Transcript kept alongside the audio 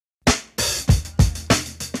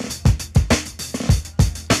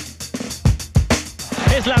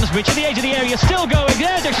Here's Lansbury to the edge of the area, still going.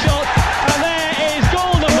 There's a shot, and there is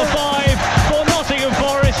goal number 5 for Nottingham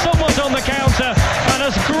Forest. Someone's on the counter, and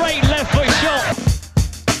a great left foot shot.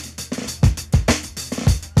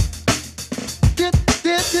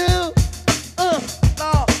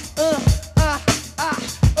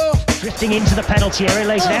 Drifting into the penalty area,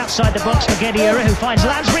 lays it outside the box for Gediura, who finds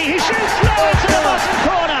Lansbury, who shoots low into the bottom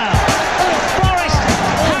corner. Forest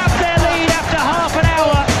have their lead after half an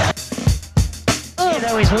hour. Here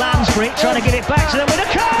though is Lansbury trying to get it back to them with a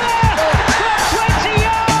corner from 20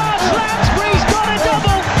 yards. Lansbury's got a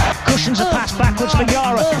double. Cushions a pass backwards for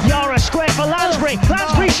Yara. Yara square for Lansbury.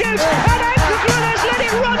 Lansbury shoots, and Henri has let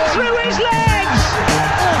it run through his legs.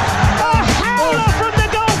 A howler from the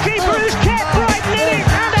goalkeeper, who's kept Brighton in it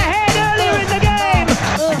and ahead earlier in the game.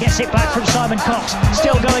 Gets it back from Simon Cox.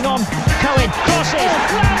 Still going on. Cohen crosses.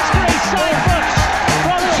 Lansbury side foots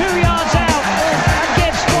from 2 yards out and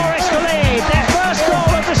gives Forest the lead. Their first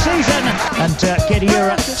goal of the season. And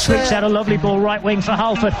Gediura sweeps out a lovely ball right wing for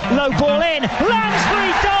Halford. Low ball in.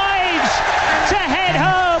 Lansbury dives to head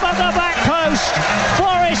home at the back post.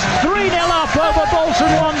 Forest 3-0 up over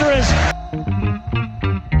Bolton Wanderers.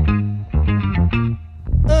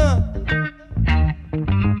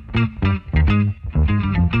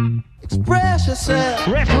 Express yourself.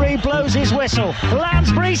 Referee blows his whistle.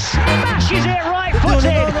 Lansbury smashes it right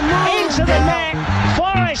footed into the net.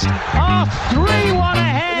 Forest are 3-1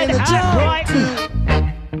 ahead at Brighton.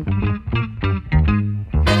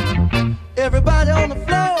 Everybody on the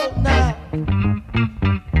floor now,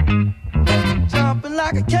 jumping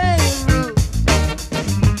like a kangaroo.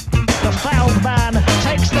 The fouled man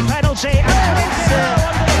takes the penalty and twins it low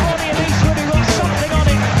under the body of Eastwood, who got something on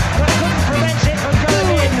it but couldn't prevent it from going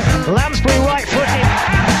in. Lansbury right footed,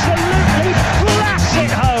 absolutely blasts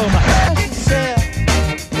it home.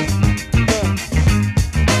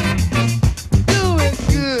 Do it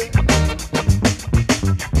good.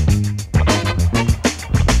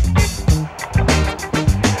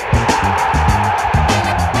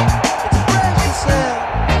 Express yourself.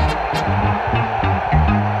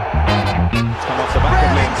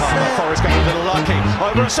 Forest got a little lucky.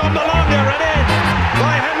 Over a Somnolonga and in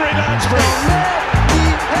by Henri Lansbury.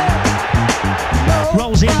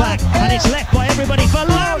 Rolls it back and it's left by everybody for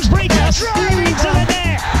Lansbury to drive into the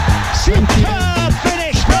net. Superb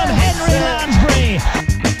finish from Henri Lansbury.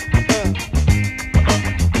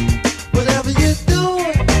 Whatever you're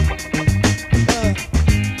doing,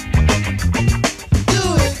 do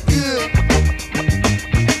it good.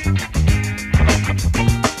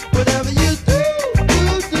 Whatever you do,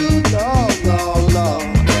 no.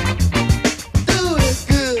 Do it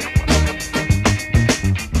good.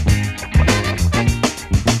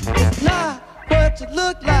 It's not what you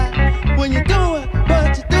look like when you're doing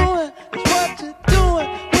what you're doing. It's what you're doing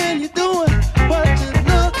when you're doing what you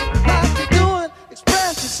look like you're doing.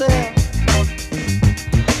 Express yourself.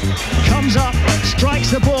 Comes up, strikes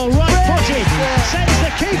the ball right footed, sends the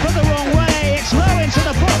keeper the wrong way. It's low into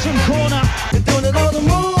the bottom corner. You're doing it on the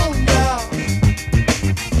moon now,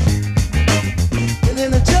 and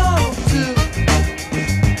in the jungle too.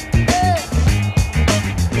 Hey,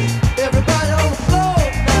 everybody on the floor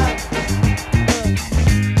now,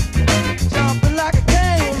 jumping like a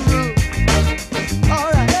kangaroo. All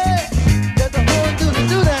right, hey, let the whole do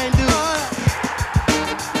they ain't do.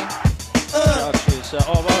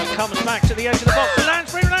 It comes back to the edge of the box.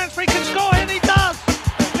 Lansbury can score, and he does.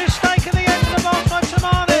 Mistake at the edge of the box by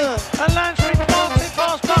Tamani, and Lansbury blocks it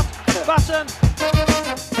past Button.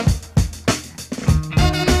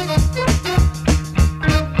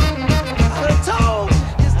 I told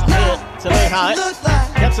you, it's not To Lee Howard, look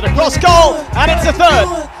like. gets it across goal, and it's a third.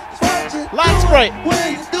 Lansbury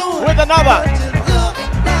with another.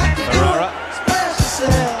 Pereira.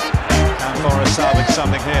 And Forest salvage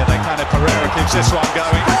something here. They can if Pereira keeps this one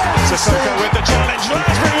going. Sissoko with the challenge.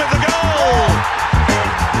 Lansbury with the goal.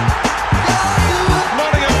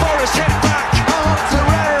 Nottingham Forest hit back.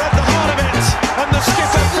 Pereira at the heart of it, and the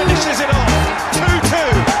skipper finishes it off.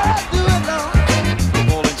 2-2.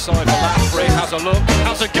 Ball inside for Lansbury. Has a look.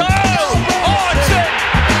 Has a go. Oh, it's in.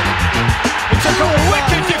 It took a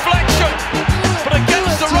wicked deflection, but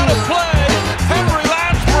against the run of play, Henri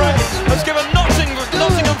Lansbury has given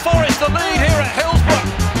Nottingham Forest the lead here at Hillsborough.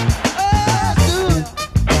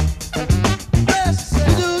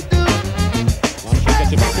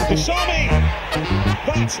 Gets it back to Sami.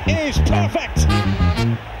 That is perfect.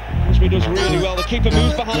 Lansbury does really well. The keeper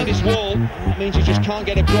moves behind his wall. That means he just can't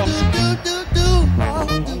get across.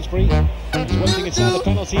 Lansbury is waiting inside the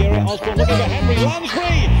penalty area. Osborne looking for Henri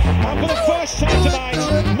Lansbury. And for the first time tonight,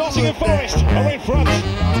 Nottingham Forest are in front.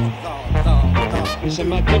 It's a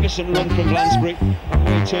magnificent run from Lansbury.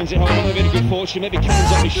 He turns it home. Might have been a good fortune. Maybe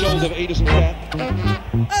Cannon's on his shoulder, but he doesn't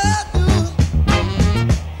care.